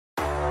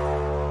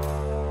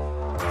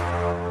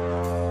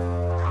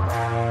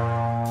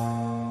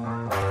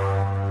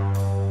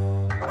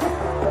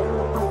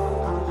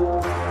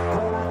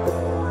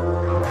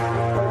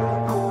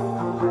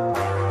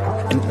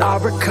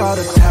recall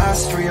the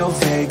past real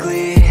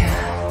vaguely.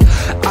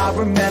 I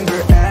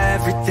remember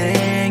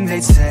everything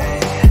they'd say.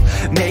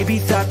 Maybe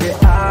thought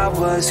that I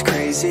was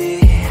crazy,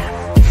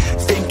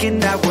 thinking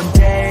that one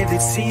day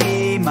they'd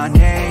see my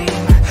name.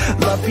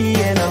 Love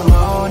being a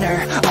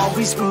loner,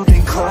 always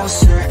moving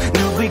closer.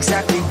 Knew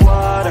exactly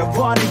what I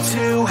wanted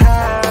to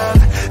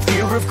have.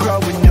 Fear of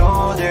growing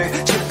older,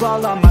 chip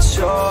all on my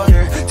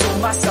shoulder.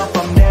 Told myself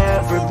I'm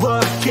never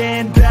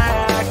looking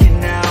back.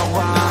 And now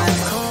I'm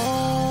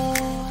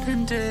cold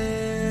and dissonant.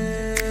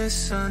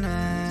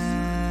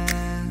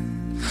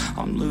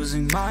 I'm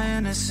losing my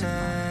innocence,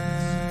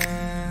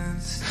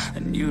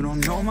 and you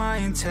don't know my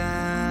intent.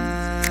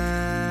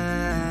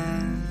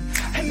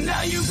 And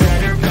now you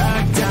better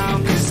back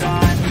down, 'cause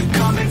I'm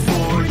coming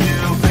for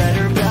you.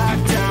 Better back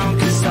down,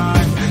 'cause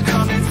I'm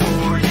coming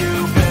for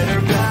you.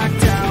 Better back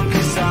down,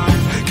 'cause I'm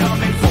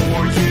coming for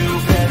you.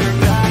 Better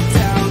back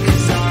down,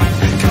 'cause I'm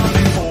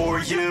coming for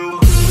you.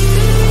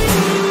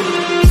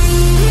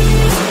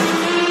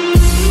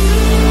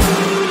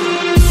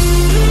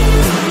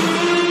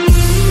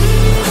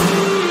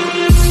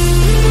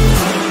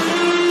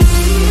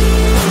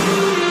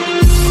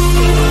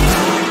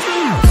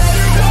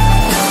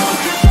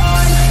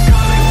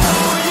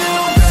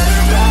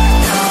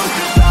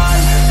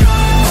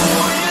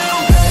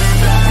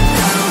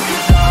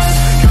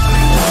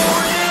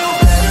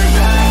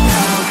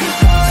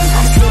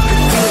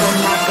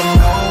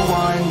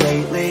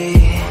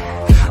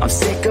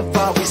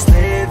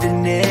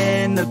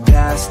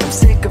 I'm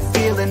sick of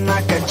feeling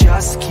like I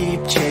just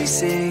keep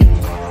chasing,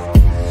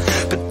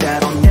 but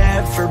that'll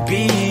never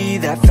be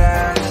that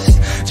fast.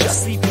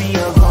 Just leave me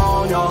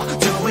alone, I'll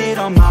do it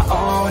on my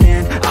own.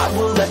 And I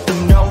will let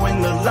them know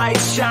when the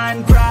lights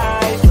shine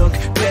bright. Look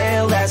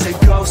pale as a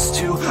ghost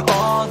to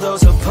all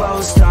those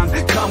opposed. I'm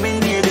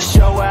coming here to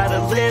show how to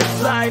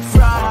live life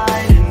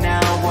right. And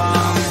now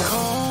I'm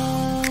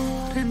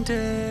cold and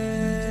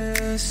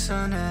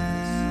dissonant.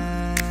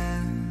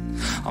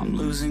 I'm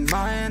losing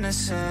my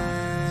innocence,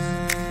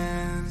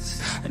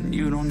 and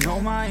you don't know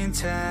my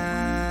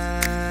intent.